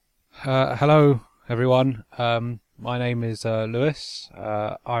Hello, everyone. My name is Lewis.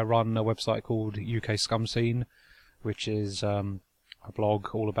 I run a website called UK Scum Scene, which is a blog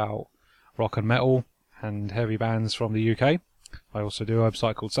all about rock and metal and heavy bands from the UK. I also do a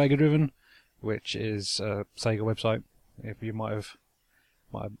website called Sega Driven, which is a Sega website. If you might have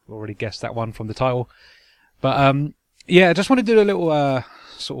already guessed that one from the title. But I just wanted to do a little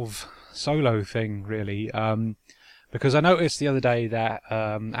sort of solo thing, really. Because I noticed the other day that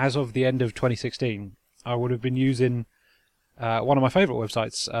as of the end of 2016, I would have been using one of my favourite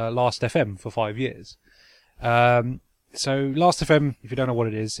websites, Last.fm, for 5 years. So Last.fm, if you don't know what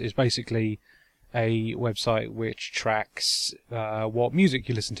it is basically a website which tracks what music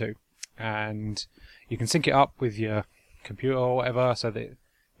you listen to. And you can sync it up with your computer or whatever, so that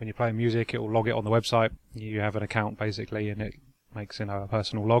when you're playing music, it will log it on the website. You have an account, basically, and it makes a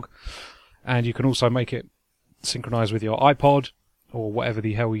personal log. And you can also make it synchronize with your iPod or whatever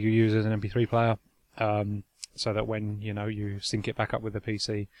the hell you use as an MP3 player, so that when you sync it back up with the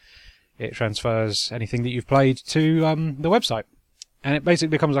PC, it transfers anything that you've played to the website, and it basically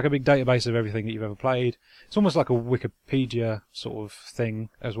becomes like a big database of everything that you've ever played. It's almost like a Wikipedia sort of thing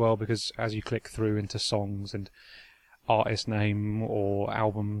as well, because as you click through into songs and artist name or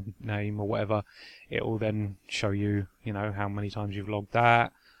album name or whatever, it will then show you how many times you've logged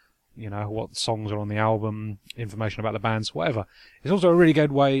that, what songs are on the album, information about the bands, whatever. It's also a really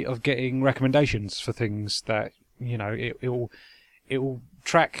good way of getting recommendations for things that, it will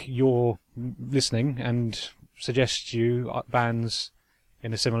track your listening and suggest you bands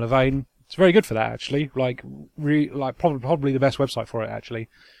in a similar vein. It's very good for that, actually. Probably the best website for it, actually.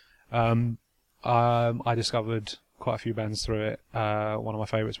 I discovered quite a few bands through it. One of my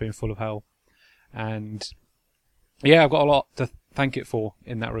favourites being Full of Hell. And yeah, I've got a lot to thank it for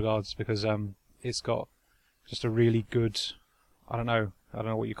in that regards, because it's got just a really good, I don't know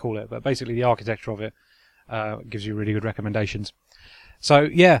what you call it, but basically the architecture of it gives you really good recommendations. So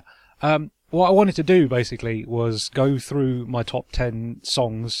yeah, what I wanted to do basically was go through my top 10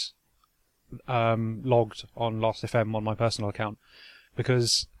 songs logged on Last.fm on my personal account,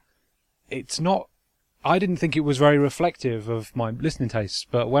 because I didn't think it was very reflective of my listening tastes,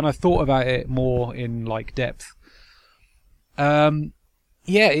 but when I thought about it more in depth, it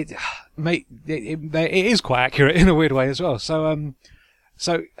is quite accurate in a weird way as well.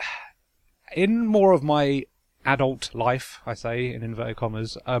 So in more of my adult life, I say in inverted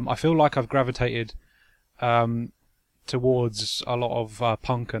commas, I feel like I've gravitated towards a lot of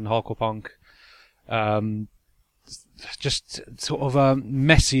punk and hardcore punk, just sort of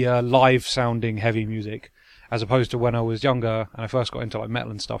messier, live-sounding heavy music, as opposed to when I was younger and I first got into metal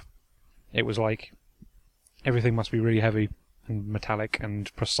and stuff. It was like everything must be really heavy and metallic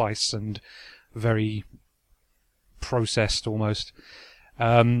and precise and very processed almost,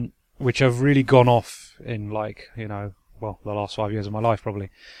 which have really gone off in the last 5 years of my life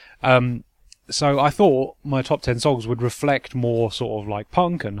probably. So I thought my top 10 songs would reflect more sort of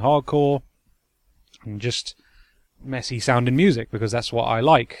punk and hardcore and just messy sounding music, because that's what I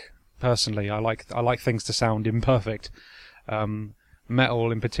like personally. I like things to sound imperfect.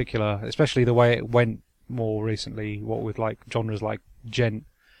 Metal in particular, especially the way it went more recently, what with genres like gent,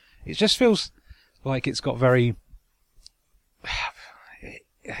 it just feels like it's got very,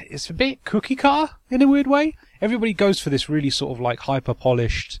 it's a bit cookie cutter in a weird way. Everybody goes for this really sort of hyper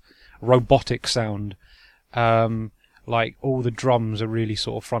polished robotic sound. All the drums are really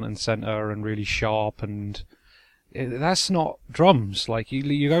sort of front and center and really sharp, and that's not drums.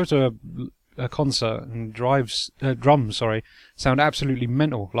 You go to a concert and drums sound absolutely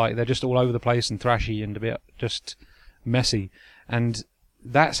mental. They're just all over the place and thrashy and a bit just messy, and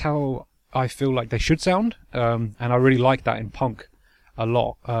that's how I feel like they should sound. And I really like that in punk a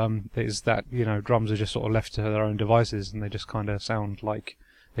lot. Is that drums are just sort of left to their own devices and they just kind of sound like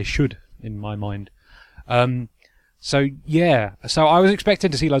they should, in my mind. So I was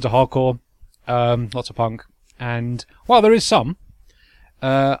expecting to see loads of hardcore, lots of punk, and while there is some,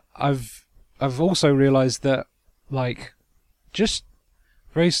 I've also realised that just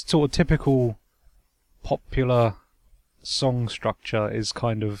very sort of typical popular song structure is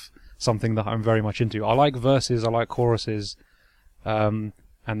kind of something that I'm very much into. I like verses, I like choruses, and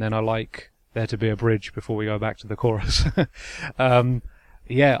then I like there to be a bridge before we go back to the chorus. I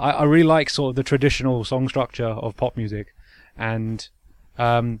really like sort of the traditional song structure of pop music, and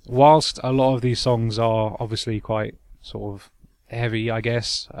whilst a lot of these songs are obviously quite sort of heavy, I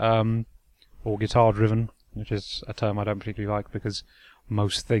guess, or guitar driven, which is a term I don't particularly like because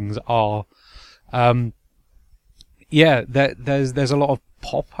most things are. There's a lot of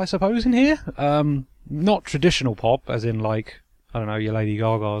pop, I suppose, in here. Not traditional pop, as in I don't know, your Lady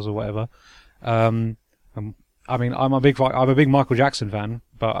Gagas or whatever. I mean, I'm a big Michael Jackson fan,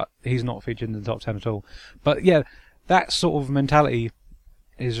 but he's not featured in the top 10 at all. But yeah, that sort of mentality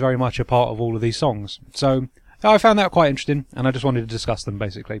is very much a part of all of these songs. So I found that quite interesting, and I just wanted to discuss them,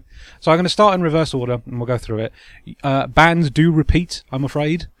 basically. So I'm going to start in reverse order, and we'll go through it. Bands do repeat, I'm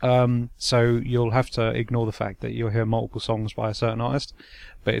afraid, so you'll have to ignore the fact that you'll hear multiple songs by a certain artist,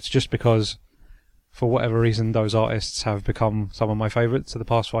 but it's just because, for whatever reason, those artists have become some of my favourites of the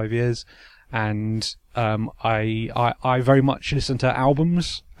past 5 years, and I very much listen to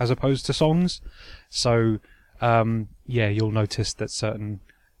albums as opposed to songs, so yeah, you'll notice that certain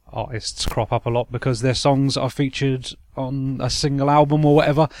artists crop up a lot because their songs are featured on a single album or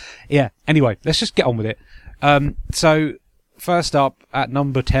whatever. Yeah, anyway, let's just get on with it. So, first up, at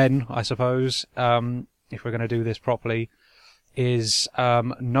number 10, I suppose, if we're going to do this properly, is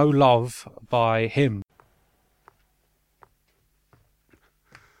No Love by Him.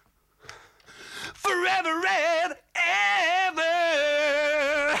 Forever and ever.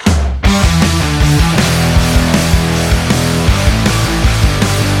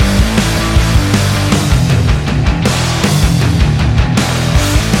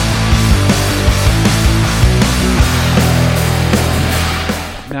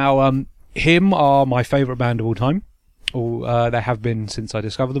 Now, Him are my favourite band of all time. They have been since I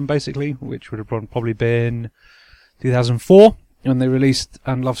discovered them, basically, which would have probably been 2004 when they released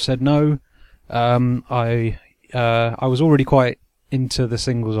And Love Said No. I was already quite into the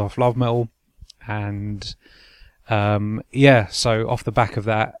singles off Love Metal, and yeah, so off the back of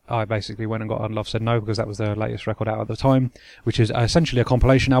that, I basically went and got And Love Said No because that was their latest record out at the time, which is essentially a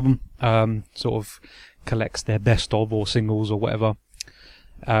compilation album, sort of collects their best of or singles or whatever.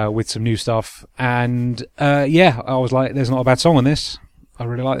 With some new stuff, and yeah, I was like, there's not a bad song on this. I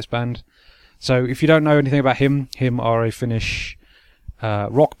really like this band. So if you don't know anything about Him are a Finnish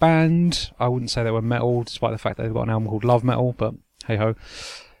rock band. I wouldn't say they were metal, despite the fact that they've got an album called Love Metal, but hey ho.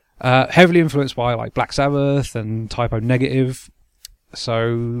 Heavily influenced by like Black Sabbath and Typo Negative,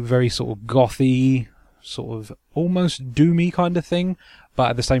 so very sort of gothy, sort of almost doomy kind of thing, but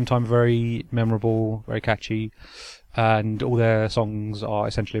at the same time very memorable, very catchy. And all their songs are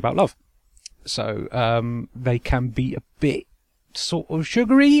essentially about love. So they can be a bit sort of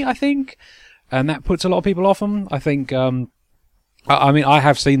sugary, I think, and that puts a lot of people off them. I think, I mean, I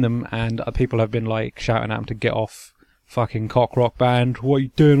have seen them, and people have been like shouting at them to get off, fucking cock rock band, what are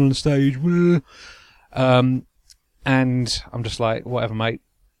you doing on the stage? And I'm just like, whatever, mate.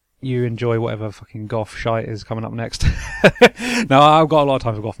 You enjoy whatever fucking goth shite is coming up next. No, I've got a lot of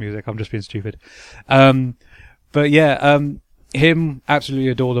time for goth music. I'm just being stupid. But yeah, Him, absolutely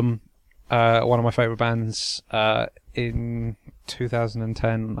adore them. One of my favourite bands. In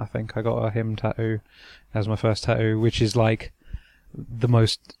 2010, I think I got a Him tattoo as my first tattoo, which is like the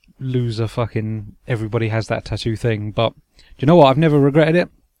most loser fucking everybody has that tattoo thing. But do you know what? I've never regretted it.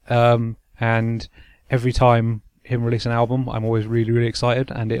 And every time Him release an album, I'm always really, really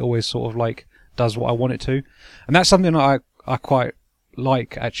excited, and it always sort of like does what I want it to. And that's something that I quite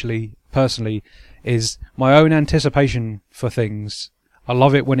like, actually, personally, is my own anticipation for things. I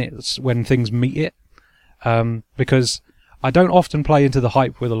love it when things meet it, because I don't often play into the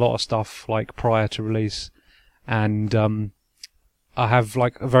hype with a lot of stuff like prior to release, and I have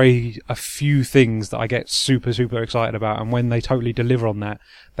like a few things that I get super, super excited about, and when they totally deliver on that,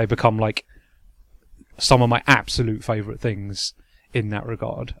 they become like some of my absolute favourite things in that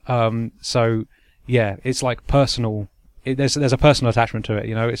regard. So yeah, it's like personal. There's a personal attachment to it,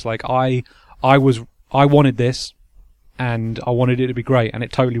 you know. It's like I wanted this, and I wanted it to be great, and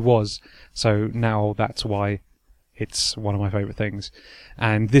it totally was. So now that's why it's one of my favourite things.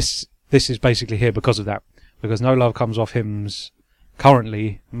 And this is basically here because of that. Because No Love comes off Him's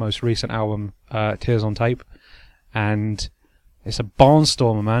currently most recent album, Tears on Tape, and it's a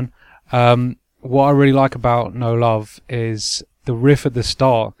barnstormer, man. What I really like about No Love is the riff at the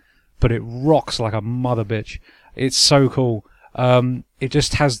start, but it rocks like a mother bitch. It's so cool. It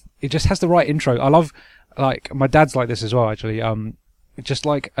just has the right intro. I love, like, my dad's like this as well, actually. Just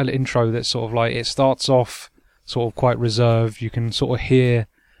like an intro that's sort of like, it starts off sort of quite reserved. You can sort of hear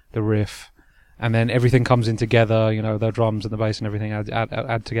the riff, and then everything comes in together. You know, the drums and the bass and everything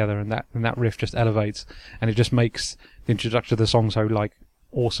add together, and that riff just elevates, and it just makes the introduction to the song so like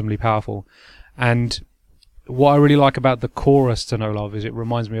awesomely powerful. And what I really like about the chorus to No Love is it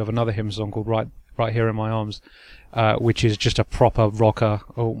reminds me of another Him song called Right Here in My Arms, which is just a proper rocker.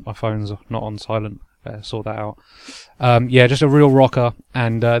 Oh, my phone's not on silent. Better sort that out. Yeah, just a real rocker,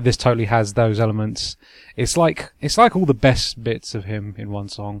 and this totally has those elements. It's like all the best bits of Him in one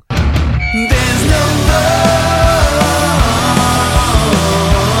song. There's no love.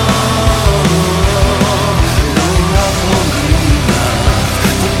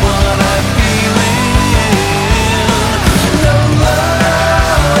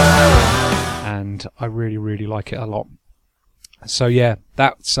 really, really like it a lot. So yeah,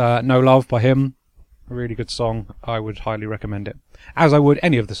 that's No Love by him. A really good song. I would highly recommend it. As I would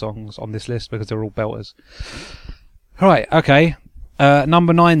any of the songs on this list, because they're all belters. Right, okay.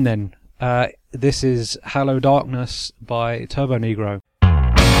 Number 9 then. This is Hello Darkness by Turbo Negro.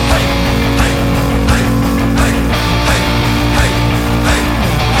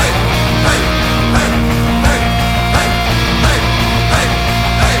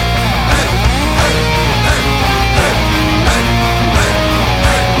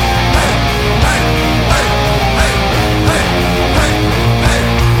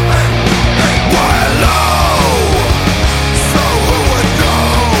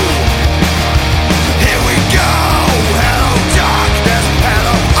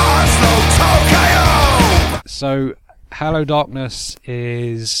 So, Hello Darkness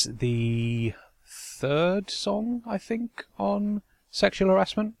is the 3rd song, I think, on Sexual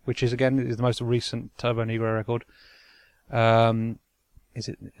Harassment, which is, again, is the most recent Turbo Negro record. Is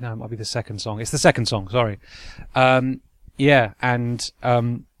it? No, it might be the 2nd song. It's the 2nd song, sorry. Yeah, and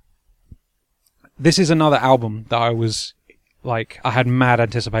this is another album that I had mad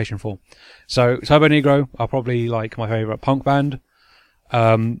anticipation for. So, Turbo Negro are probably, like, my favourite punk band.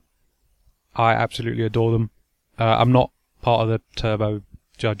 I absolutely adore them. I'm not part of the Turbo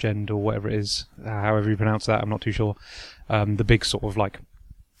Judge End or whatever it is, however you pronounce that, I'm not too sure. The big sort of like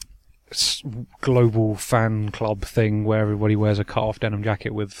global fan club thing where everybody wears a cut-off denim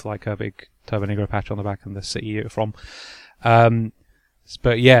jacket with like a big Turbo Negro patch on the back and the city you're from.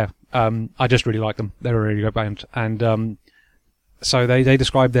 But yeah, I just really like them. They're a really good band. And so they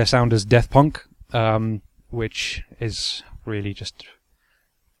describe their sound as death punk, which is really just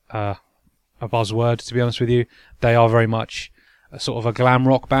a buzzword, to be honest with you. They are very much a sort of a glam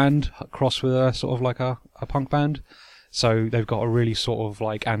rock band crossed with a sort of like a punk band. So they've got a really sort of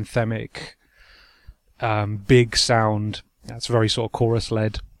like anthemic, big sound that's very sort of chorus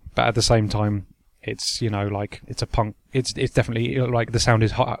led, but at the same time it's, you know, like it's a punk. It's definitely like the sound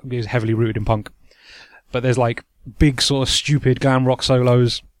is heavily rooted in punk, but there's like big sort of stupid glam rock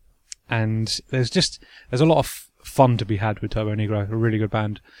solos, and there's a lot of fun to be had with Turbo Negro. A really good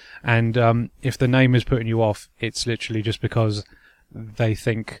band. And if the name is putting you off, it's literally just because they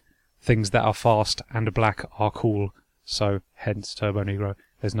think things that are fast and black are cool, so hence Turbo Negro.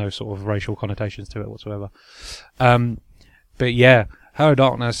 There's no sort of racial connotations to it whatsoever. But yeah, Hello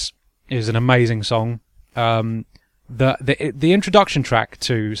Darkness is an amazing song. The introduction track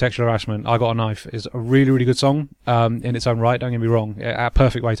to Sexual Harassment, I Got a Knife, is a really, really good song in its own right, don't get me wrong. A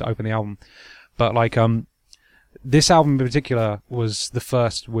perfect way to open the album. But like this album in particular was the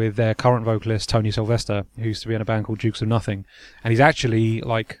first with their current vocalist, Tony Sylvester, who used to be in a band called Dukes of Nothing. And he's actually,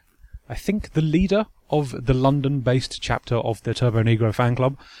 like, I think the leader of the London-based chapter of the Turbo Negro fan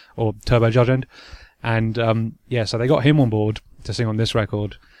club, or Turbo Judge End. And, yeah, so they got him on board to sing on this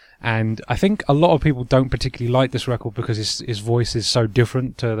record. And I think a lot of people don't particularly like this record because his voice is so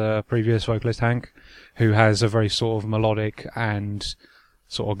different to the previous vocalist, Hank, who has a very sort of melodic and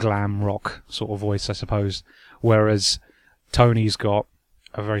sort of glam rock sort of voice, I suppose. Whereas Tony's got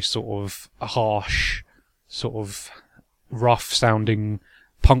a very sort of harsh, sort of rough-sounding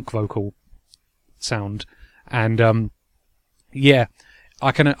punk vocal sound, and yeah,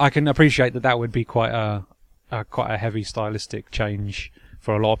 I can appreciate that would be quite a heavy stylistic change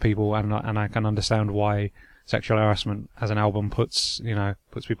for a lot of people, and I can understand why Sexual Harassment as an album puts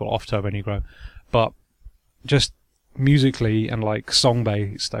people off Turbo Negro, but just musically and like song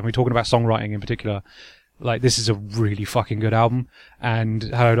based, and we're talking about songwriting in particular. Like, this is a really fucking good album, and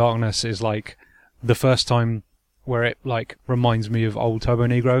Hello Darkness is, like, the first time where it, like, reminds me of old Turbo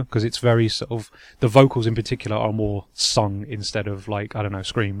Negro, because it's very sort of, the vocals in particular are more sung instead of, like, I don't know,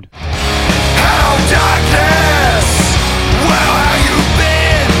 screamed. Hello, darkness! Where have you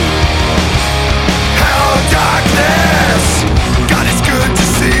been? Hello, darkness! God, it's good to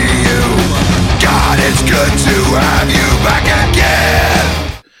see you! God, it's good to have you back again!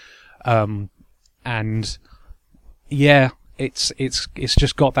 And yeah, it's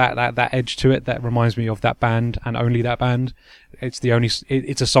just got that edge to it that reminds me of that band, and only that band. It's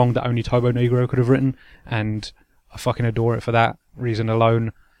a song that only Turbo Negro could have written, and I fucking adore it for that reason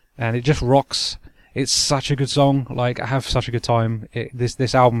alone. And it just rocks. It's such a good song. Like, I have such a good time.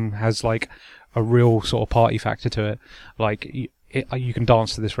 This album has like a real sort of party factor to it. Like, you can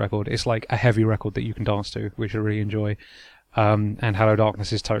dance to this record. It's like a heavy record that you can dance to, which I really enjoy. And Hello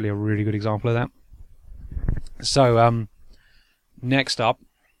Darkness is totally a really good example of that. So, next up,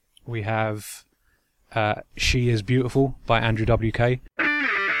 we have She Is Beautiful by Andrew WK.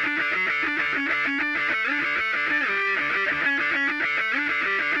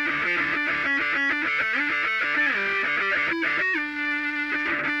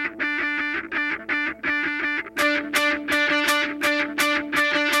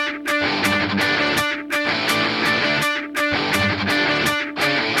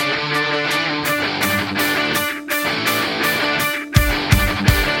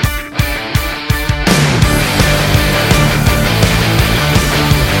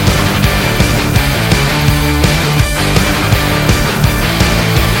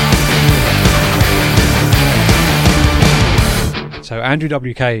 So Andrew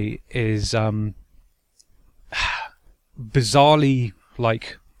WK is bizarrely,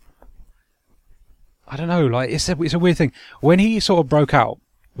 like, I don't know, like it's a weird thing. When he sort of broke out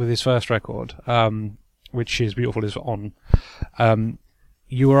with his first record, which is Beautiful is on,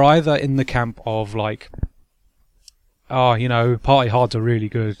 you were either in the camp of like, oh, you know, Party Hard's a really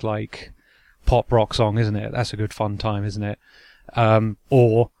good like pop rock song, isn't it? That's a good fun time, isn't it?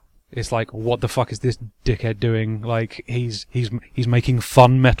 Or it's like, what the fuck is this dickhead doing? Like, he's making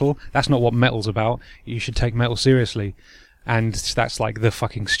fun metal. That's not what metal's about. You should take metal seriously. And that's like the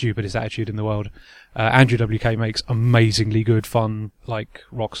fucking stupidest attitude in the world. Andrew WK makes amazingly good, fun, like,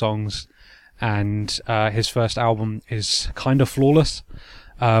 rock songs. And his first album is kind of flawless.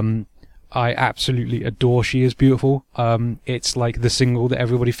 I absolutely adore She Is Beautiful. It's like the single that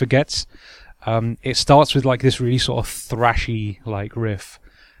everybody forgets. It starts with like this really sort of thrashy like riff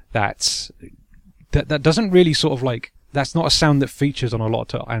that doesn't really sort of like, that's not a sound that features on a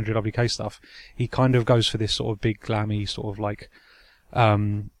lot of Andrew WK stuff. He kind of goes for this sort of big glammy sort of like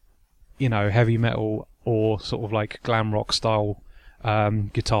you know, heavy metal or sort of like glam rock style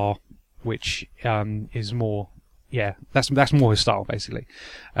guitar, which is more, yeah, that's more his style basically.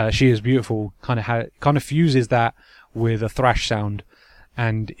 She Is Beautiful kind of fuses that with a thrash sound,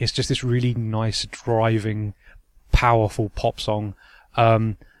 and it's just this really nice driving powerful pop song.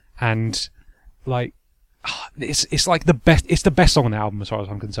 And like, it's like the best song on the album as far as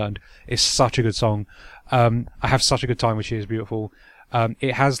I'm concerned. It's such a good song. I have such a good time with She Is Beautiful.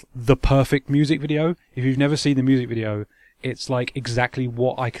 It has the perfect music video. If you've never seen the music video, it's like exactly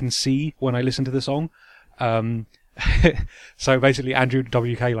what I can see when I listen to the song. So basically Andrew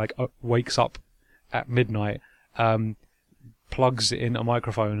WK like wakes up at midnight, plugs in a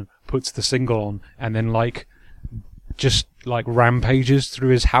microphone, puts the single on, and then like just like rampages through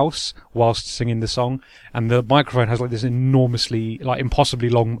his house whilst singing the song. And the microphone has like this enormously, like impossibly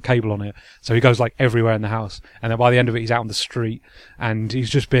long cable on it, so he goes like everywhere in the house, and then by the end of it he's out on the street and he's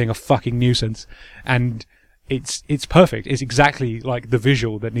just being a fucking nuisance. And it's perfect. It's exactly like the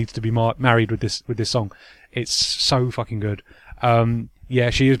visual that needs to be married with this song. It's so fucking good. Yeah,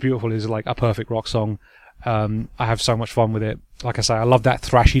 She Is Beautiful is like a perfect rock song. I have so much fun with it. Like I say, I love that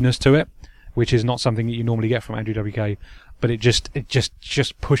thrashiness to it, which is not something that you normally get from Andrew WK, but it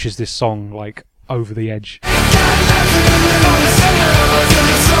just pushes this song like over the edge.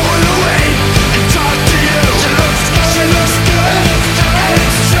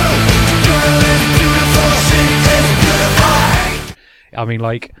 I mean,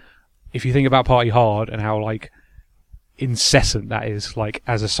 like, if you think about Party Hard and how like incessant that is, like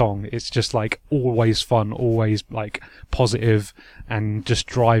as a song, it's just like always fun, always like positive and just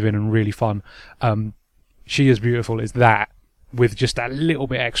driving and really fun. She Is Beautiful is that with just that little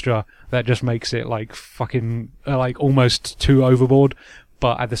bit extra that just makes it like fucking like almost too overboard,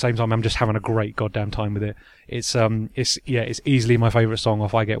 but at the same time I'm just having a great goddamn time with it. It's easily my favourite song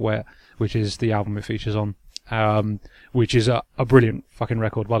off I Get Wet, which is the album it features on, which is a brilliant fucking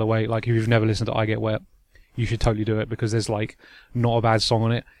record, by the way. Like, if you've never listened to I Get Wet, you should totally do it, because there's like not a bad song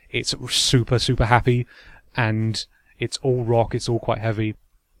on it. It's super, super happy, and it's all rock, it's all quite heavy,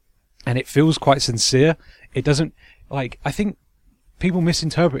 and it feels quite sincere. It doesn't, like, I think people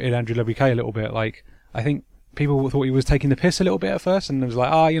misinterpreted Andrew WK a little bit. Like, I think people thought he was taking the piss a little bit at first, and it was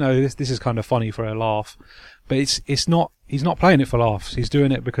like, you know, this is kind of funny for a laugh. But it's not, he's not playing it for laughs. He's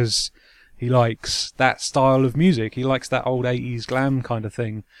doing it because he likes that style of music. He likes that old 80s glam kind of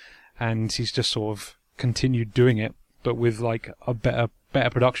thing, and he's just sort of continued doing it, but with like a better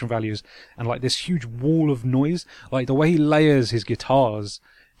production values, and like this huge wall of noise. Like the way he layers his guitars,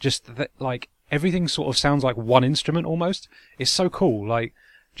 just that, like everything sort of sounds like one instrument almost. It's so cool. Like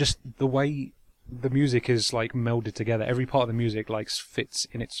just the way the music is like melded together. Every part of the music like fits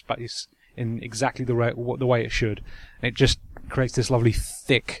in its space in exactly the way it should. And it just creates this lovely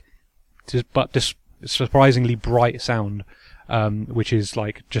thick, but just surprisingly bright sound. Which is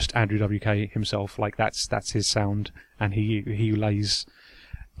like just Andrew WK himself. Like that's his sound, and he lays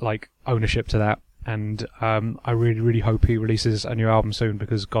like ownership to that. And I really, really hope he releases a new album soon,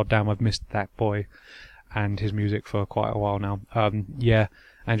 because goddamn, I've missed that boy and his music for quite a while now. Yeah,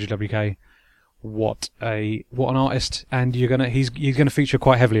 Andrew WK, what an artist. And he's gonna feature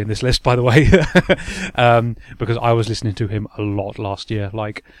quite heavily in this list, by the way, because I was listening to him a lot last year.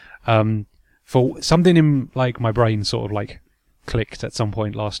 Like, for something in like my brain sort of like clicked at some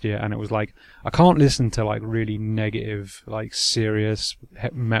point last year, and it was like, I can't listen to like really negative, like serious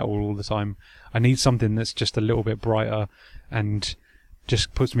metal all the time. I need something that's just a little bit brighter and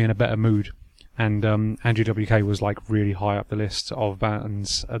just puts me in a better mood. And Andrew WK was like really high up the list of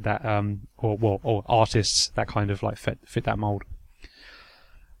bands that or artists that kind of like fit that mold.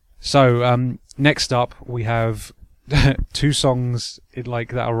 So next up we have two songs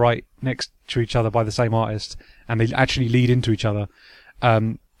that are right next to each other by the same artist, and they actually lead into each other.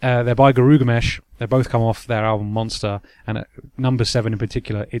 They're by Garugamesh. They both come off their album Monster, and at number 7 in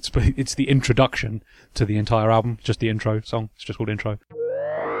particular, it's the introduction to the entire album, just the intro song. It's just called Intro.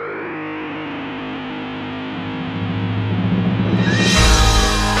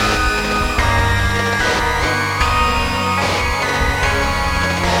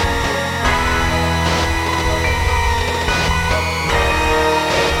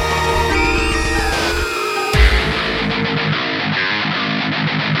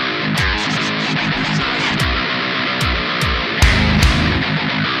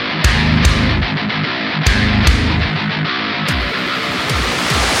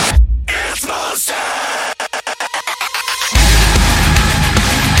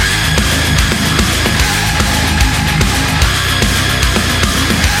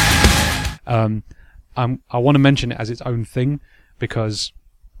 I want to mention it as its own thing because,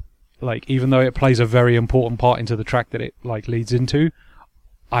 even though it plays a very important part into the track that it leads into,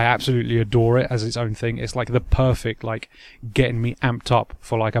 I absolutely adore it as its own thing. It's the perfect getting me amped up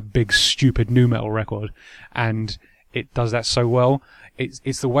for a big stupid nu metal record, and it does that so well.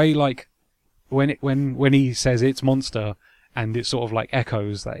 It's the way when he says it's Monster, and it sort of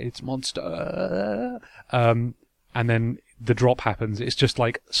echoes that it's Monster, and then the drop happens. It's just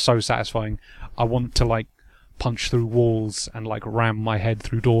so satisfying. I want to punch through walls and ram my head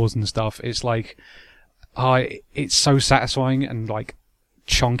through doors and stuff. It's it's so satisfying and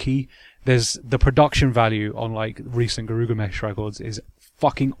chunky. There's the production value on recent Garugamesh records is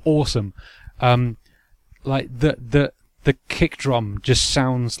fucking awesome. The kick drum just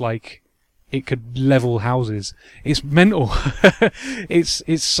sounds like it could level houses. It's mental.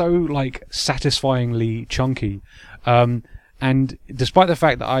 it's so satisfyingly chunky. And despite the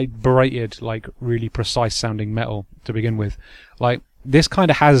fact that I berated really precise sounding metal to begin with, this kind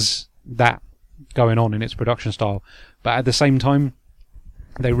of has that going on in its production style, but at the same time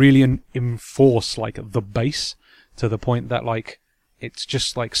they really enforce the bass to the point that it's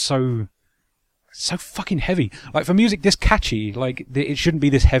just so fucking heavy. For music this catchy, it shouldn't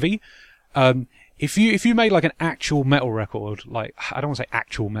be this heavy. If you made an actual metal record, I don't want to say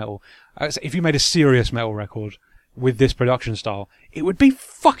actual metal, if you made a serious metal record with this production style, it would be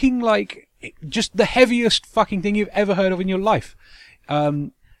fucking just the heaviest fucking thing you've ever heard of in your life.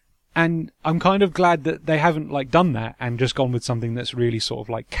 And I'm kind of glad that they haven't done that and just gone with something that's really sort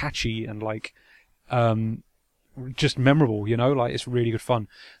of catchy and just memorable, it's really good fun.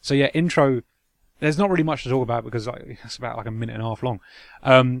 So yeah, Intro, there's not really much to talk about because it's about a minute and a half long.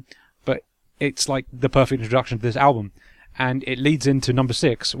 But it's the perfect introduction to this album, and it leads into number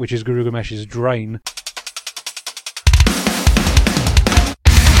 6, which is Garugamesh's Drain.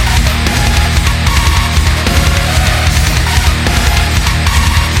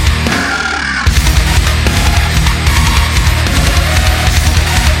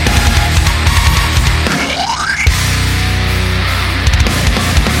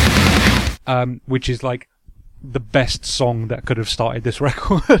 Which is the best song that could have started this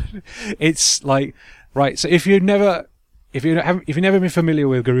record. It's right. So if you've never been familiar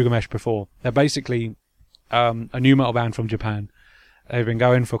with Garugamesh before, they're basically a nu metal band from Japan. They've been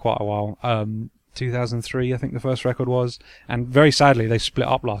going for quite a while. 2003, I think the first record was, and very sadly they split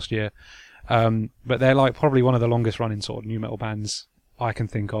up last year. But they're probably one of the longest running sort of nu metal bands I can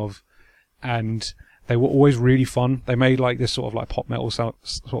think of, and they were always really fun. They made this sort of pop metal sort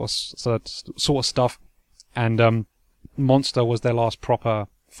of stuff, and Monster was their last proper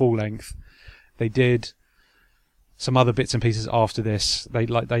full length. They did some other bits and pieces after this. They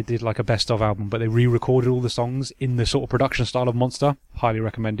did a best of album, but they re-recorded all the songs in the sort of production style of Monster. Highly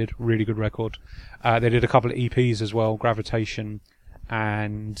recommended. Really good record. They did a couple of EPs as well, Gravitation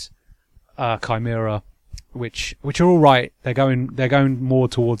and Chimera, which are all right. They're going more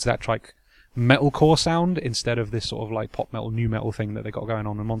towards that metalcore sound instead of this sort of pop metal, nu metal thing that they got going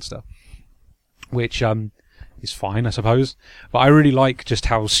on in Monster, which is fine, I suppose. But I really like just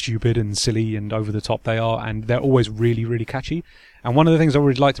how stupid and silly and over the top they are, and they're always really, really catchy. And one of the things I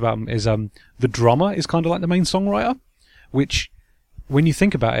really liked about them is the drummer is kind of the main songwriter, which, when you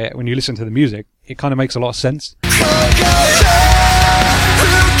think about it, when you listen to the music, it kind of makes a lot of sense.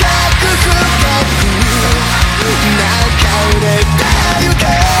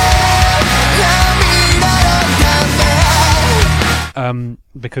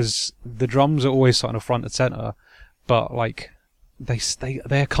 Because the drums are always sort of front and center, but they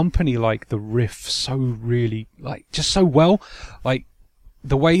accompany the riff so really just so well.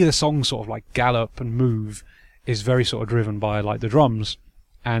 The way the songs sort of gallop and move is very sort of driven by the drums,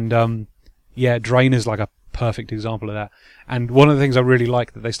 And yeah, Drain is like a perfect example of that. And one of the things I really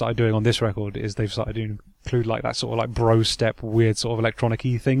like that they started doing on this record is they've started to include like that sort of like bro step, weird sort of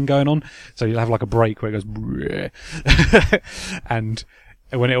electronic-y thing going on. So you'll have like a break where it goes and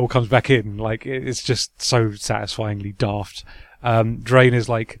when it all comes back in, like it's just so satisfyingly daft. Drain is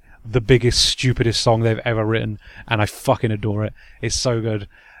like the biggest, stupidest song they've ever written, and I fucking adore it. It's so good.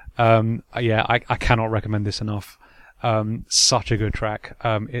 Yeah, I cannot recommend this enough. Such a good track.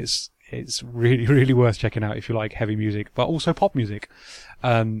 It's really, really worth checking out if you like heavy music, but also pop music.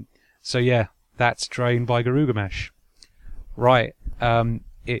 So yeah, that's Drain by Garugamesh. Right,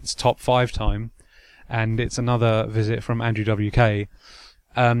 it's top 5 time, and it's another visit from Andrew WK.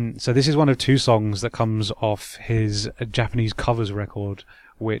 So this is one of 2 songs that comes off his Japanese covers record,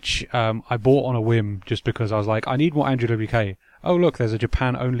 which I bought on a whim just because I was like, I need more Andrew WK. Oh look, there's a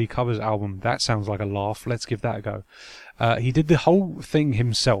Japan-only covers album. That sounds like a laugh. Let's give that a go. He did the whole thing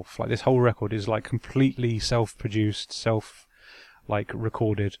himself. Like, this whole record is like completely self-produced,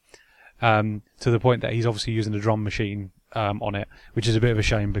 recorded, to the point that he's obviously using a drum machine on it, which is a bit of a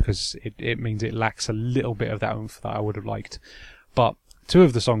shame because it means it lacks a little bit of that oomph that I would have liked. But 2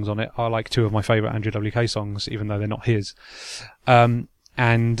 of the songs on it are like 2 of my favourite Andrew WK songs, even though they're not his.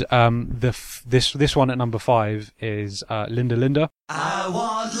 This one at number 5 is Linda Linda. I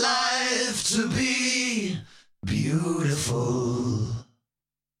want life to be beautiful,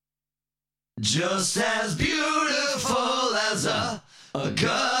 just as beautiful as a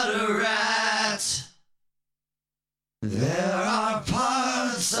gutter rat. There are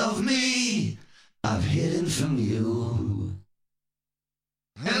parts of me I've hidden from you,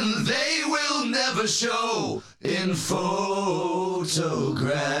 and they will never show in photographs.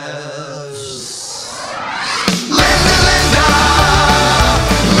 Linda, Linda,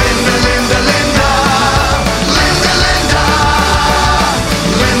 Linda, Linda, Linda, Linda, Linda,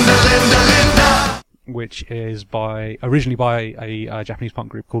 Linda, Linda, Linda. Which is originally by a Japanese punk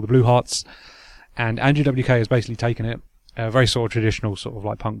group called the Blue Hearts, and Andrew WK has basically taken it, a very sort of traditional sort of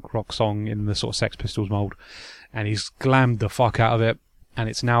like punk rock song in the sort of Sex Pistols mould, and he's glammed the fuck out of it. And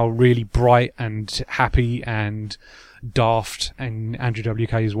it's now really bright and happy and daft in Andrew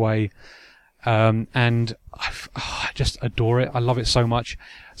WK's way. And I just adore it. I love it so much.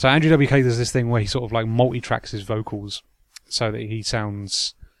 So Andrew WK does this thing where he sort of like multi-tracks his vocals so that he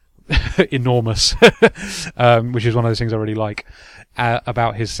sounds enormous, which is one of those things I really like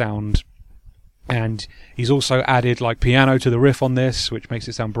about his sound. And he's also added like piano to the riff on this, which makes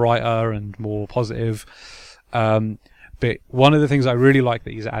it sound brighter and more positive. But one of the things I really like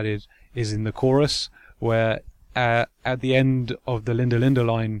that he's added is in the chorus, where at the end of the Linda Linda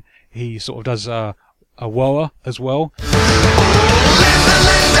line, he sort of does a whoa as well. Linda,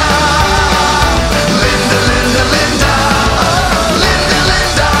 Linda, Linda, Linda, Linda, Linda,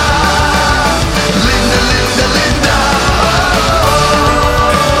 Linda, Linda, Linda, Linda.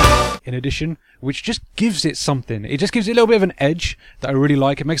 In addition, which just gives it something. It just gives it a little bit of an edge that I really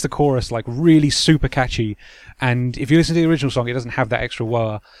like. It makes the chorus like really super catchy. And if you listen to the original song, it doesn't have that extra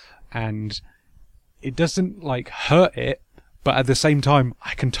wah, and it doesn't like hurt it, but at the same time,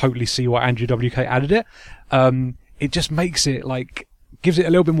 I can totally see why Andrew WK added it. It just makes it like, gives it a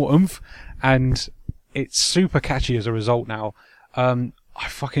little bit more oomph, and it's super catchy as a result now. I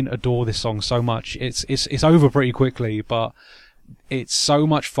fucking adore this song so much. It's over pretty quickly, but it's so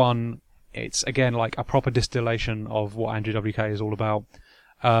much fun. It's again like a proper distillation of what Andrew WK is all about.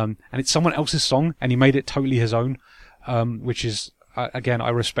 And it's someone else's song, and he made it totally his own, which is, again, I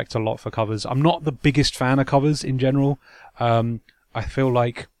respect a lot for covers. I'm not the biggest fan of covers in general. I feel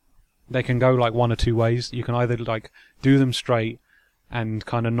like they can go like one or 2 ways. You can either like do them straight and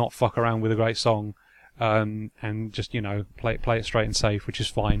kind of not fuck around with a great song, and just, you know, play it straight and safe, which is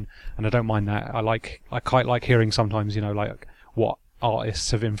fine. And I don't mind that. I quite like hearing sometimes, you know, like what artists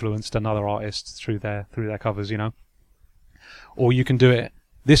have influenced another artist through their covers, you know. Or you can do it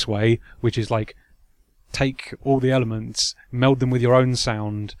this way, which is like take all the elements, meld them with your own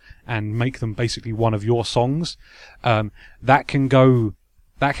sound, and make them basically one of your songs. That can go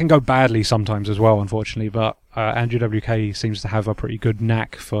badly sometimes as well, unfortunately. But Andrew WK seems to have a pretty good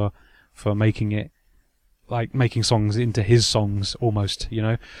knack for making it like making songs into his songs almost, you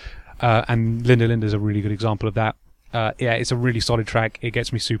know. And Linda Linda is a really good example of that. Yeah, it's a really solid track. It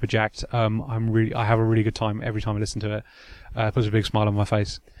gets me super jacked. I have a really good time every time I listen to it. It puts a big smile on my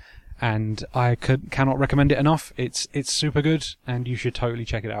face, and I cannot recommend it enough. It's super good, and you should totally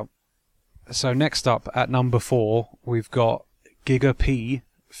check it out. So next up at number 4, we've got Giga P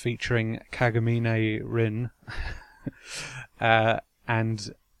featuring Kagamine Rin,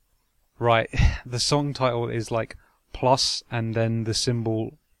 and right, the song title is like plus and then the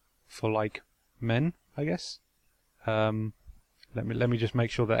symbol for like men, I guess. Let me just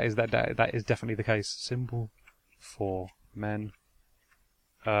make sure that is definitely the case. Symbol for men,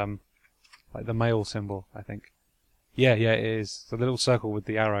 like the male symbol, I think. Yeah, it is. The little circle with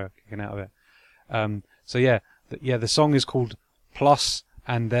the arrow kicking out of it. So yeah, the song is called Plus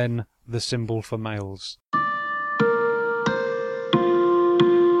and then the symbol for males.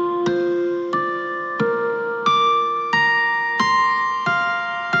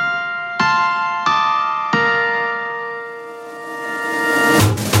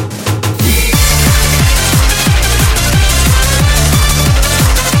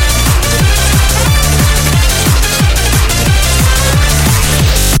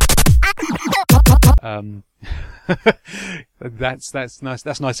 That's nice.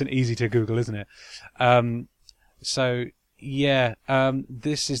 That's nice and easy to Google, isn't it? So yeah,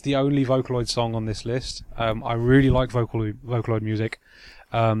 this is the only Vocaloid song on this list. I really like Vocaloid music.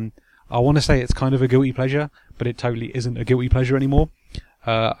 I want to say it's kind of a guilty pleasure, but it totally isn't a guilty pleasure anymore.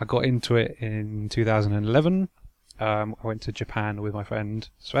 I got into it in 2011. I went to Japan with my friend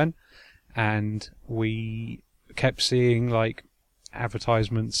Sven, and we kept seeing like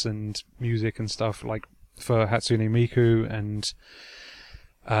advertisements and music and stuff like for Hatsune Miku, and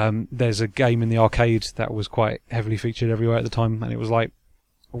there's a game in the arcade that was quite heavily featured everywhere at the time, and it was like,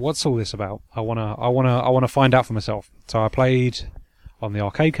 what's all this about? I wanna find out for myself. So I played on the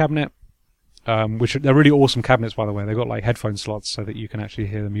arcade cabinet, which they're really awesome cabinets, by the way. They've got like headphone slots so that you can actually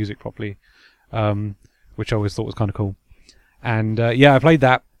hear the music properly, which I always thought was kind of cool. And I played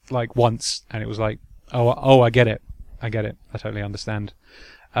that like once, and it was like, oh, I get it. I totally understand.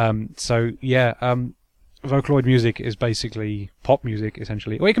 Vocaloid music is basically pop music,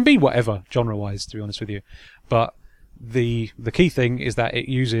 essentially. Well, it can be whatever, genre-wise, to be honest with you. But the key thing is that it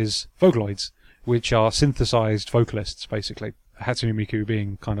uses Vocaloids, which are synthesized vocalists, basically. Hatsune Miku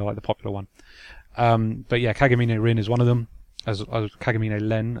being kind of like the popular one. But yeah, Kagamine Rin is one of them, as Kagamine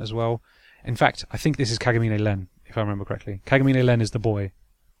Len as well. In fact, I think this is Kagamine Len, if I remember correctly. Kagamine Len is the boy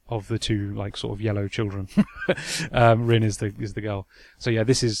of the two, like, sort of yellow children. Rin is the girl. So yeah,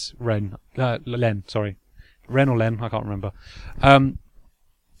 this is Len, sorry. Ren or Len, I can't remember.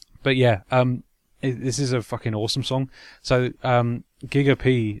 But yeah, this is a fucking awesome song. So, Giga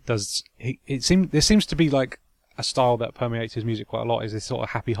P does, there seems to be like a style that permeates his music quite a lot, is this sort of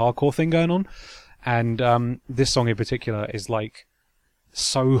happy hardcore thing going on. And, this song in particular is like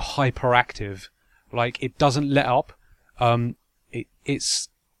so hyperactive. Like, it doesn't let up. It's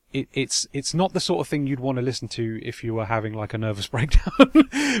not the sort of thing you'd want to listen to if you were having like a nervous breakdown,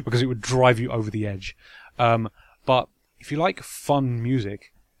 because it would drive you over the edge. But if you like fun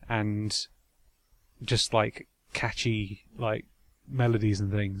music and just like catchy like melodies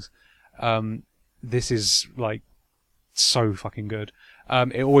and things, this is like so fucking good.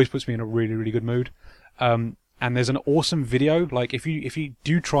 It always puts me in a really, really good mood. And there's an awesome video. Like if you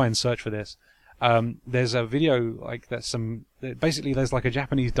do try and search for this, there's a video like basically there's like a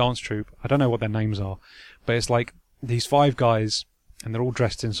Japanese dance troupe. I don't know what their names are, but it's like these 5 guys, and they're all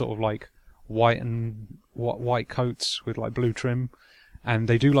dressed in sort of like white coats with like blue trim, and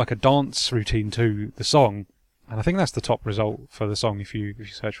they do like a dance routine to the song, and I think that's the top result for the song if you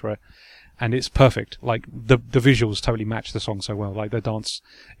search for it, and it's perfect. Like the visuals totally match the song so well. Like the dance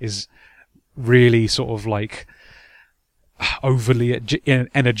is really sort of like overly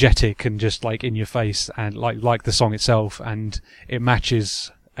energetic and just like in your face, and like the song itself, and it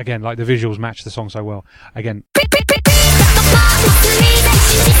matches, again, like the visuals match the song so well. Again,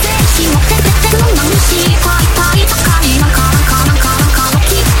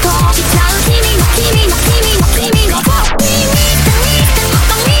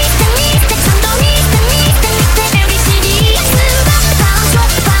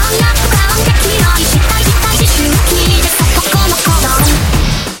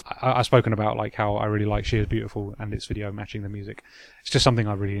 I've spoken about like how I really like She Is Beautiful and its video matching the music. It's just something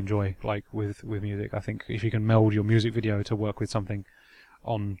I really enjoy, like with music. I think if you can meld your music video to work with something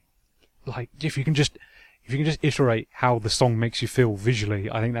on, like if you can just iterate how the song makes you feel visually,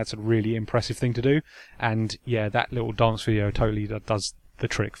 I think that's a really impressive thing to do. And yeah, that little dance video totally does the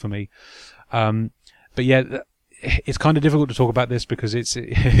trick for me. But yeah, it's kind of difficult to talk about this because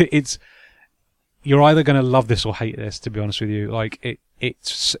it's you're either going to love this or hate this, to be honest with you. Like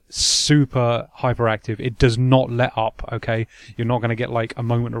it's super hyperactive. It does not let up, okay? You're not going to get like a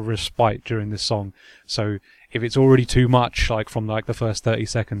moment of respite during this song. So if it's already too much, like from like the first 30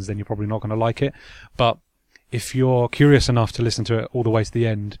 seconds, then you're probably not going to like it. But if you're curious enough to listen to it all the way to the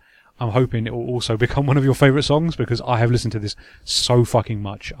end, I'm hoping it will also become one of your favourite songs, because I have listened to this so fucking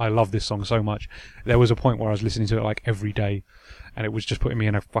much. I love this song so much. There was a point where I was listening to it like every day, and it was just putting me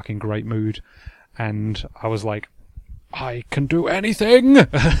in a fucking great mood. And I was like, I can do anything!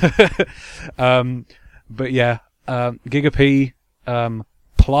 But yeah, Giga P,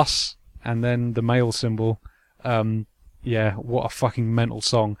 plus, and then the male symbol. Yeah, what a fucking mental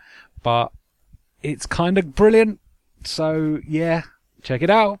song. But it's kind of brilliant. So yeah, check it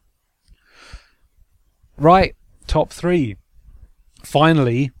out. Right, top 3.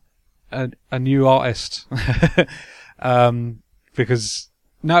 Finally, a new artist. Because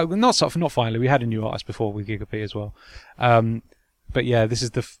no, not finally. We had a new artist before with Giga P as well. But yeah, this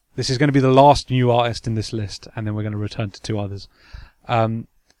is going to be the last new artist in this list, and then we're going to return to 2 others.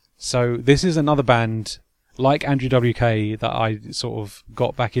 So this is another band like Andrew WK that I sort of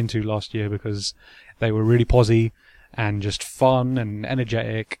got back into last year because they were really posy and just fun and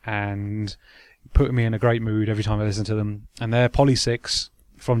energetic and putting me in a great mood every time I listen to them. And they're Poly6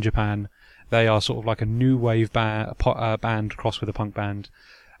 from Japan. They are sort of like a new wave band crossed with a punk band,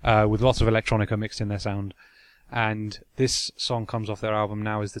 with lots of electronica mixed in their sound. And this song comes off their album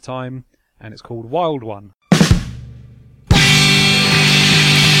Now Is the Time, and it's called Wild One.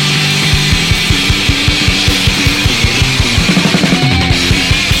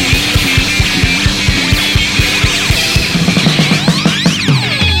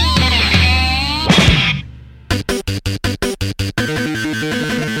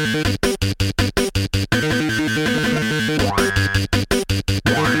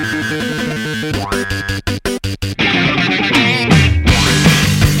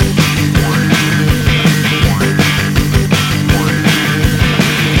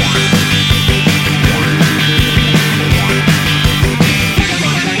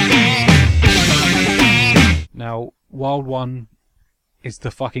 Wild One is the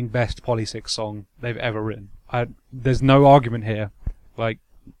fucking best Poly6 song they've ever written. There's no argument here. Like,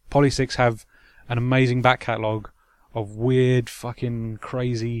 Poly6 have an amazing back catalogue of weird, fucking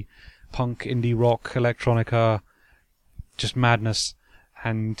crazy punk, indie rock, electronica, just madness.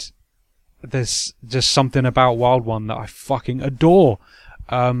 And there's just something about Wild One that I fucking adore.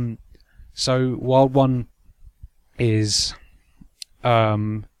 So Wild One is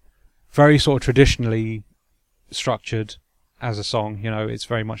very sort of traditionally structured as a song. You know, it's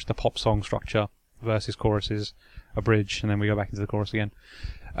very much the pop song structure, verses, choruses, a bridge, and then we go back into the chorus again.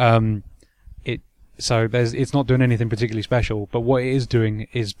 It's not doing anything particularly special, but what it is doing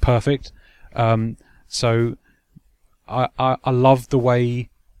is perfect. So I love the way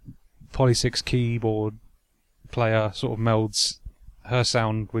Poly6 keyboard player sort of melds her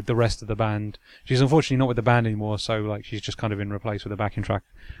sound with the rest of the band. She's unfortunately not with the band anymore, so like she's just kind of been replaced with a backing track,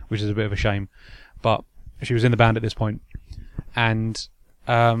 which is a bit of a shame. But she was in the band at this point, and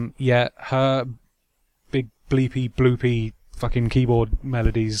her big bleepy bloopy fucking keyboard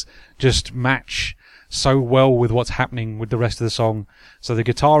melodies just match so well with what's happening with the rest of the song. So the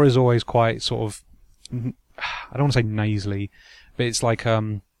guitar is always quite sort of, I don't want to say nasally, but it's like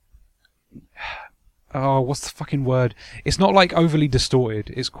what's the fucking word? It's not like overly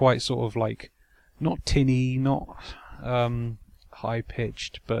distorted. It's quite sort of like not tinny, not high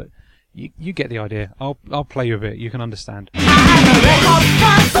pitched, but you get the idea. I'll play you a bit. You can understand.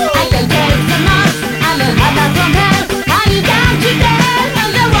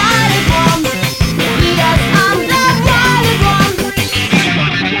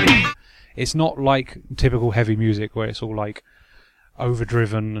 It's not like typical heavy music where it's all like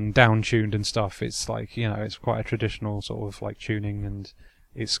overdriven and down-tuned and stuff. It's like, you know, it's quite a traditional sort of like tuning, and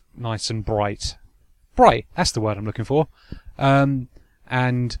it's nice and bright. Bright, that's the word I'm looking for.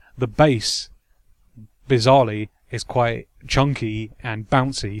 And the bass, bizarrely, is quite chunky and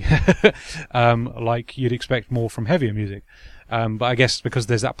bouncy, like you'd expect more from heavier music. But I guess because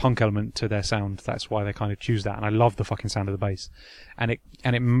there's that punk element to their sound, that's why they kind of choose that. And I love the fucking sound of the bass, and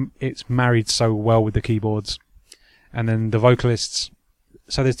it's married so well with the keyboards. And then the vocalists.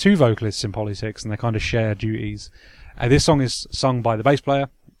 So there's 2 vocalists in Poly6, and they kind of share duties. This song is sung by the bass player,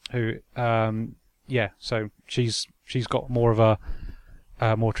 who, so she's got more of a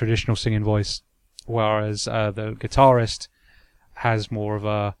more traditional singing voice, whereas the guitarist has more of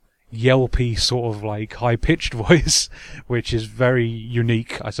a yelpy sort of like high-pitched voice, which is very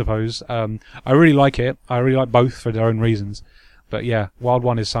unique, I suppose. I really like it. I really like both for their own reasons. But yeah, Wild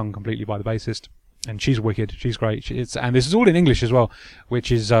One is sung completely by the bassist, and she's wicked. She's great. And this is all in English as well,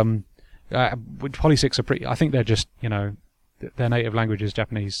 which is Poly6 are pretty. I think they're just, you know, their native language is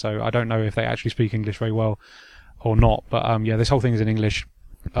Japanese, so I don't know if they actually speak English very well or not. But this whole thing is in English.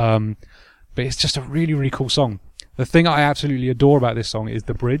 But it's just a really, really cool song. the thing I absolutely adore about this song is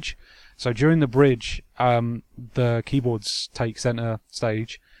the bridge. So during the bridge, the keyboards take center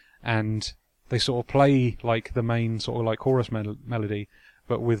stage, and they sort of play like the main sort of like chorus melody,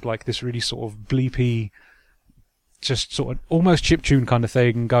 but with like this really sort of bleepy, just sort of almost chiptune kind of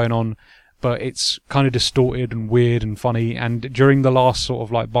thing going on, but it's kind of distorted and weird and funny. And during the last sort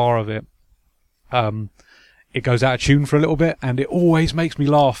of like bar of it, it goes out of tune for a little bit, and it always makes me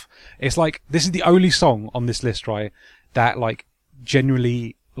laugh. It's like, this is the only song on this list, right, that like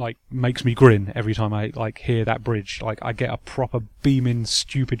genuinely like makes me grin every time I like hear that bridge. Like, I get a proper beaming,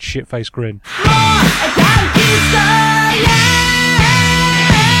 stupid shit-faced grin.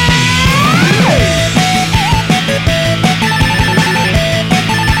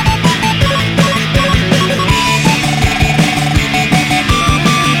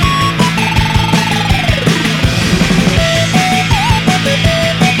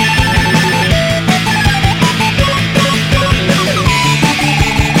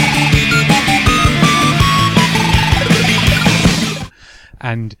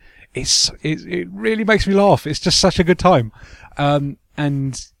 And it really makes me laugh. It's just such a good time.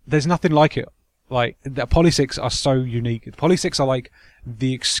 And there's nothing like it. Like, the Polysics are so unique. The Polysics are like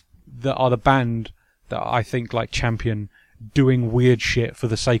the band that I think like champion doing weird shit for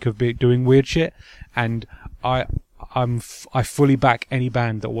the sake of doing weird shit. And I fully back any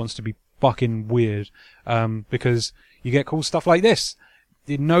band that wants to be fucking weird, because you get cool stuff like this.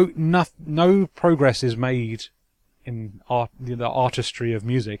 No progress is made in the artistry of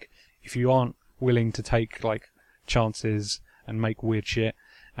music if you aren't willing to take like chances and make weird shit.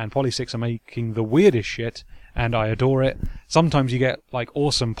 And Polysics are making the weirdest shit, and I adore it. Sometimes you get like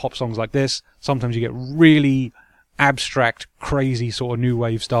awesome pop songs like this. Sometimes you get really abstract, crazy sort of new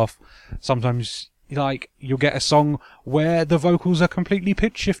wave stuff. Sometimes like you'll get a song where the vocals are completely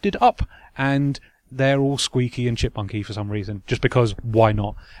pitch shifted up and they're all squeaky and chipmunky for some reason, just because why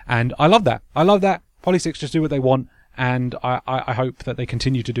not? And I love that. Polysics just do what they want, and I hope that they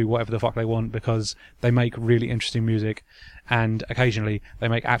continue to do whatever the fuck they want, because they make really interesting music, and occasionally they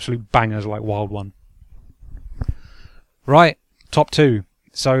make absolute bangers like Wild One. Right, top 2.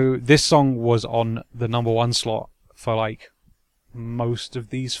 So this song was on the number 1 slot for like most of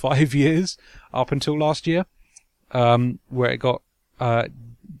these 5 years up until last year, where it got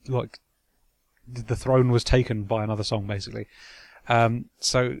like the throne was taken by another song basically.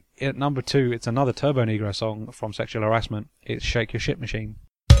 So at number 2, it's another Turbonegro song from Sexual Harassment. It's Shake Your Shit Machine.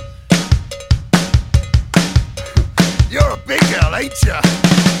 You're a big girl, ain't ya?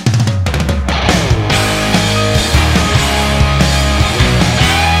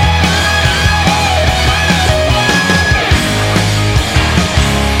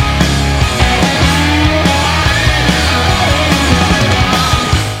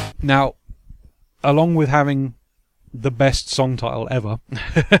 Now, along with having the best song title ever,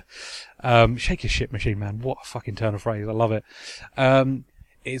 Shake Your Shit Machine, man, what a fucking turn of phrase. I love it.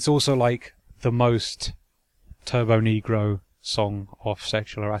 It's also like the most Turbonegro song of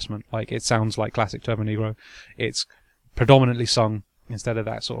Sexual Harassment. Like, it sounds like classic Turbonegro. It's predominantly sung instead of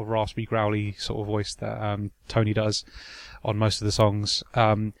that sort of raspy, growly sort of voice that Tony does on most of the songs.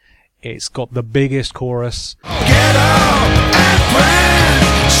 It's got the biggest chorus. Get up and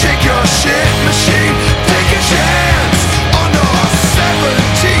prance, shake your shit machine, take a chance on our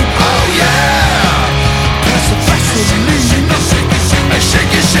 17. Oh yeah, pass the Vaseline and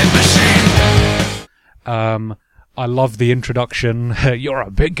shake your shit machine. I love the introduction. You're a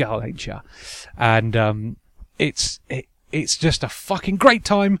big girl, ain't ya? And it's just a fucking great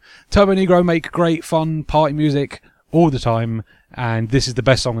time. Turbonegro make great, fun party music all the time, and this is the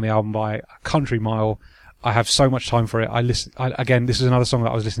best song on the album by a country mile. I have so much time for it. Again, this is another song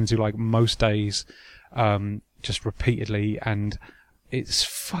that I was listening to like most days, just repeatedly, and it's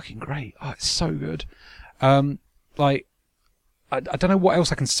fucking great. Oh, it's so good. Like, I don't know what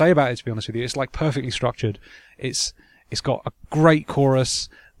else I can say about it, to be honest with you. It's like perfectly structured. It's got a great chorus.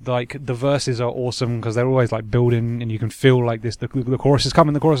 Like, the verses are awesome because they're always like building, and you can feel like this. The chorus is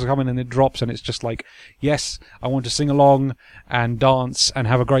coming, and it drops, and it's just like, yes, I want to sing along and dance and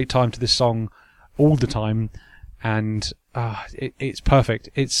have a great time to this song all the time. And it's perfect.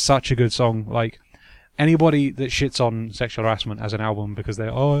 It's such a good song. Like, anybody that shits on Sexual Harassment as an album because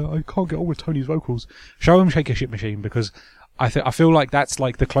I can't get on with Tony's vocals, show them Shake Your Shit Machine, because I feel like that's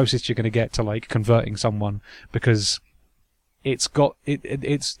like the closest you're going to get to like converting someone, because it's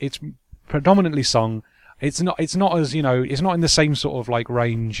predominantly sung. It's not as, you know, it's not in the same sort of like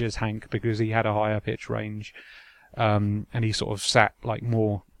range as Hank, because he had a higher pitch range, and he sort of sat like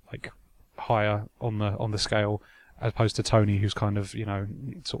more like higher on the scale, as opposed to Tony, who's kind of, you know,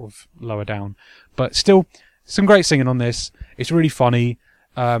 sort of lower down. But still, some great singing on this. It's really funny.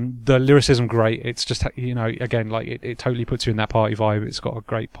 The lyricism great. It's just, you know, again, like it totally puts you in that party vibe. It's got a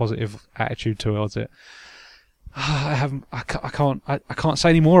great positive attitude towards it. I can't say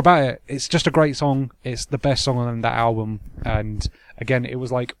any more about it. It's just a great song. It's the best song on that album. And again, it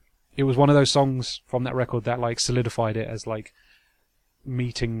was one of those songs from that record that like solidified it as like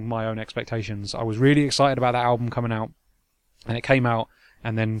meeting my own expectations. I was really excited about that album coming out, and it came out,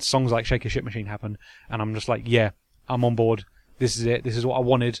 and then songs like Shake Your Shit Machine happened, and I'm just like, yeah, I'm on board. This is it. This is what I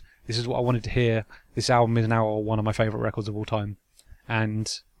wanted. This is what I wanted to hear. This album is now one of my favourite records of all time.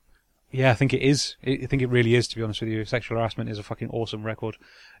 And yeah, I think it is. I think it really is, to be honest with you. Sexual Harassment is a fucking awesome record.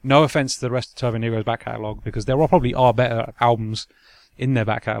 No offence to the rest of Turbo Negro's back catalogue, because there probably are better albums in their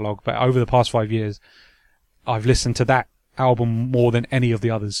back catalogue, but over the past 5 years, I've listened to that album more than any of the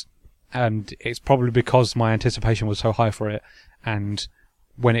others. And it's probably because my anticipation was so high for it, and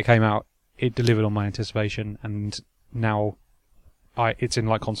when it came out, it delivered on my anticipation, and now it's in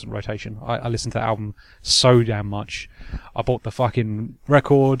like constant rotation. I listened to that album so damn much. I bought the fucking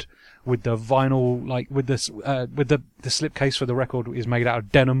record with the vinyl, like with the slipcase for the record is made out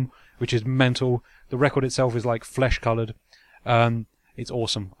of denim, which is mental. The record itself is like flesh coloured. It's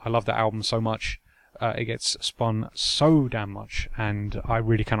awesome. I love that album so much. It gets spun so damn much, and I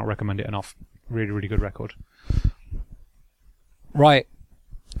really cannot recommend it enough. Really, really good record. Right,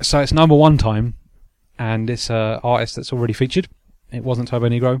 so it's number one time, and it's an artist that's already featured. It wasn't Turbo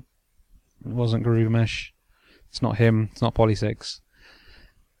Negro. It wasn't Groovemesh. It's not him. It's not Poly6.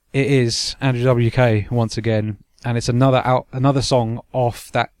 It is Andrew WK once again, and it's another song off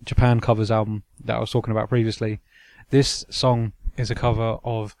that Japan covers album that I was talking about previously. This song is a cover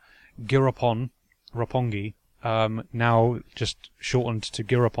of Girapon, Roppongi, now just shortened to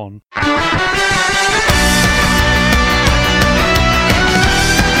Girapon.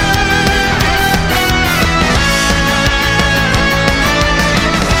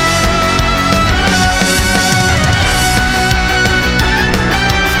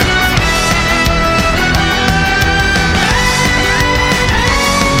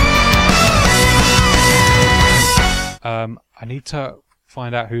 I need to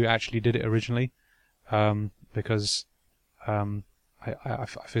find out who actually did it originally, because I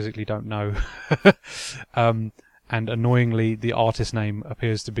physically don't know. And annoyingly, the artist name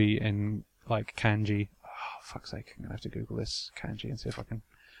appears to be in like kanji. Oh, fuck's sake! I'm gonna have to Google this kanji and see if I can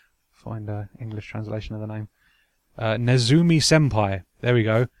find an English translation of the name. Nezumi Senpai. There we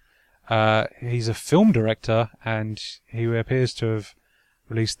go. He's a film director, and he appears to have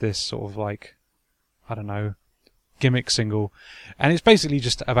released this sort of like, I don't know, gimmick single, and it's basically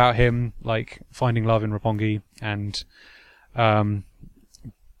just about him like finding love in Roppongi, and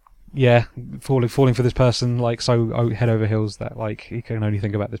falling for this person like so head over heels that like he can only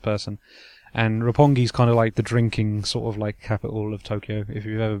think about this person. And Roppongi's kind of like the drinking sort of like capital of Tokyo, if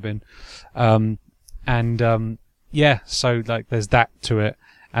you've ever been. So like there's that to it,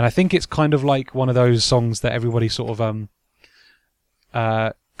 and I think it's kind of like one of those songs that everybody sort of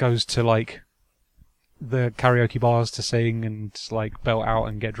goes to like the karaoke bars to sing and like belt out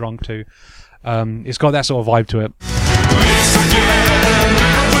and get drunk to. It's got that sort of vibe to it.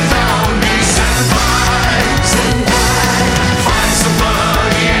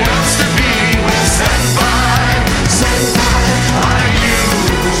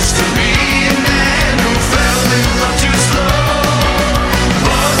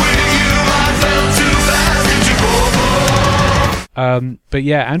 But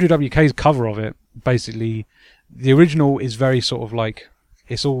yeah, Andrew WK's cover of it, basically, the original is very sort of like,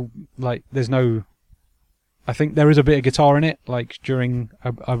 it's all like, there's no, I think there is a bit of guitar in it, like during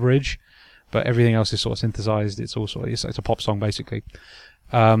a bridge, but everything else is sort of synthesized. It's all sort of, it's a pop song basically.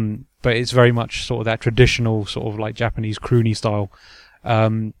 But it's very much sort of that traditional sort of like Japanese croony style.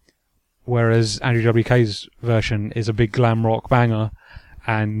 Whereas Andrew WK's version is a big glam rock banger,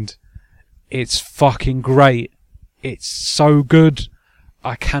 and it's fucking great. It's so good.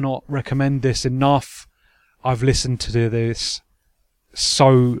 I cannot recommend this enough. I've listened to this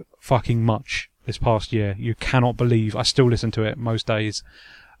so fucking much this past year. You cannot believe. I still listen to it most days.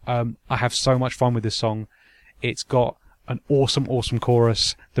 I have so much fun with this song. It's got an awesome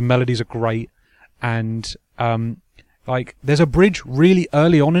chorus. The melodies are great. And like there's a bridge really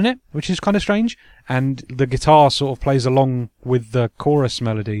early on in it, which is kind of strange. And the guitar sort of plays along with the chorus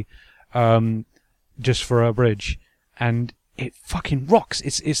melody just for a bridge. And it fucking rocks.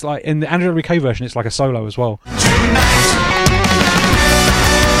 It's like in the Andrew WK version, it's like a solo as well.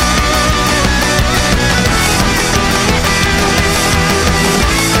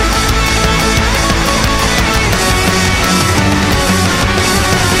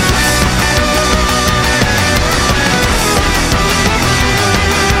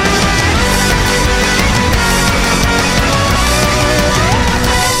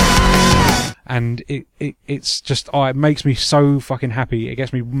 and it's just, it makes me so fucking happy. It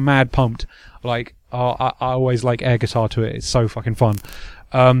gets me mad pumped. Like, I always like air guitar to it. It's so fucking fun.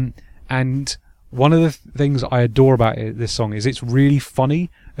 And one of the things I adore about this song is it's really funny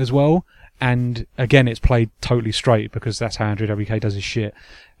as well. And again, it's played totally straight because that's how Andrew WK does his shit.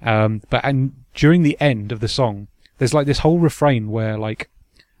 But during the end of the song, there's like this whole refrain where like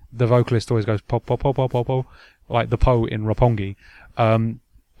the vocalist always goes pop pop pop pop pop pop, like the po in Roppongi.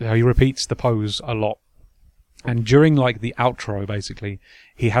 He repeats the pose a lot. And during like the outro, basically,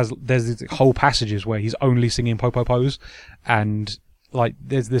 there's these whole passages where he's only singing po po pose, and like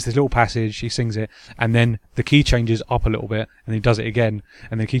there's this little passage, he sings it, and then the key changes up a little bit, and he does it again,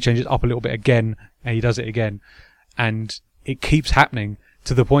 and the key changes up a little bit again, and he does it again, and it keeps happening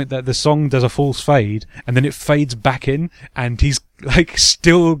to the point that the song does a false fade, and then it fades back in, and he's like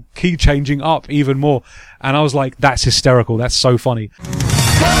still key changing up even more, and I was like, that's hysterical, that's so funny.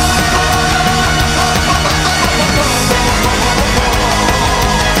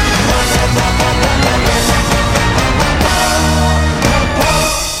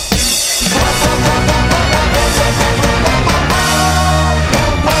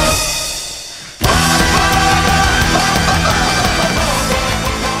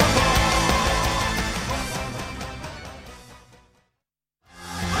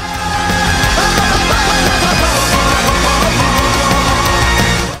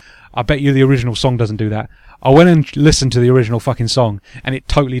 I bet you the original song doesn't do that. I went and listened to the original fucking song, and it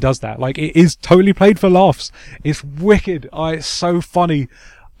totally does that. Like, it is totally played for laughs. It's wicked. It's so funny.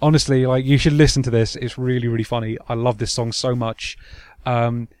 Honestly, like, you should listen to this. It's really, really funny. I love this song so much.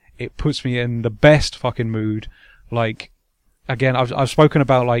 It puts me in the best fucking mood. Like, again, I've spoken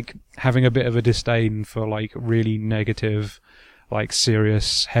about, like, having a bit of a disdain for, like, really negative, like,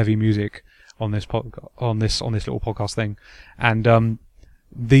 serious, heavy music on this little podcast thing. And,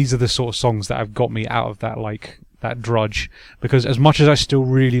 these are the sort of songs that have got me out of that, like, that drudge. Because as much as I still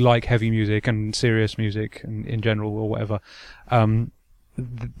really like heavy music and serious music in general or whatever,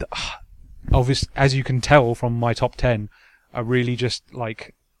 obviously, as you can tell from my top 10, I really just,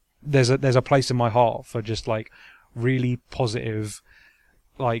 like, there's a place in my heart for just, like, really positive,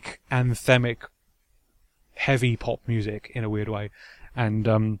 like, anthemic, heavy pop music in a weird way.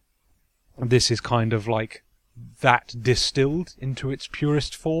 And this is kind of like that distilled into its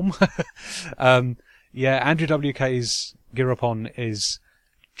purest form. Andrew WK's Girapon is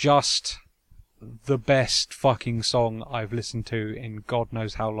just the best fucking song I've listened to in God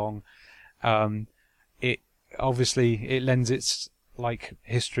knows how long. It lends its like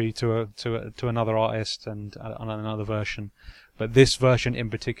history to another artist and another version, but this version in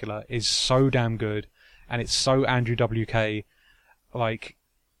particular is so damn good, and it's so Andrew WK. Like,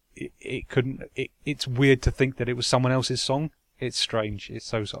 it's weird to think that it was someone else's song. It's strange. It's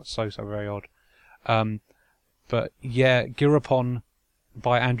so very odd. But yeah, Girapon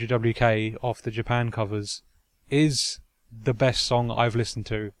by Andrew WK off the Japan covers is the best song I've listened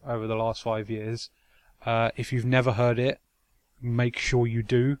to over the last 5 years. If you've never heard it, make sure you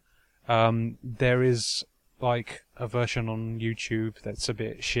do. There is like a version on YouTube that's a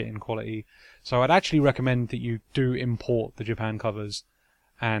bit shit in quality, so I'd actually recommend that you do import the Japan covers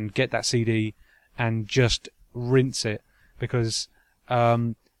and get that CD and just rinse it, because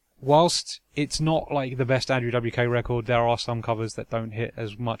whilst it's not like the best Andrew WK record, there are some covers that don't hit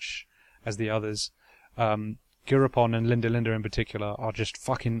as much as the others. Girapon and Linda Linda in particular are just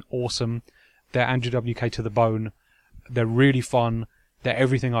fucking awesome. They're Andrew WK to the bone. They're really fun. They're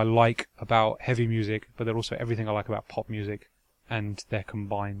everything I like about heavy music, but they're also everything I like about pop music, and they're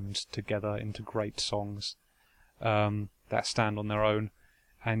combined together into great songs that stand on their own.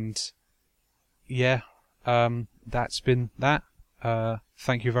 And yeah, that's been that.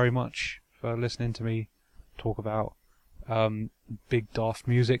 Thank you very much for listening to me talk about big daft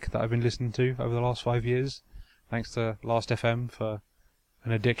music that I've been listening to over the last 5 years. Thanks to Last FM for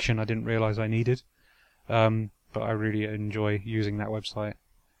an addiction I didn't realise I needed. But I really enjoy using that website.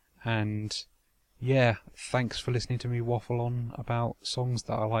 And yeah, thanks for listening to me waffle on about songs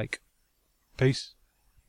that I like. Peace.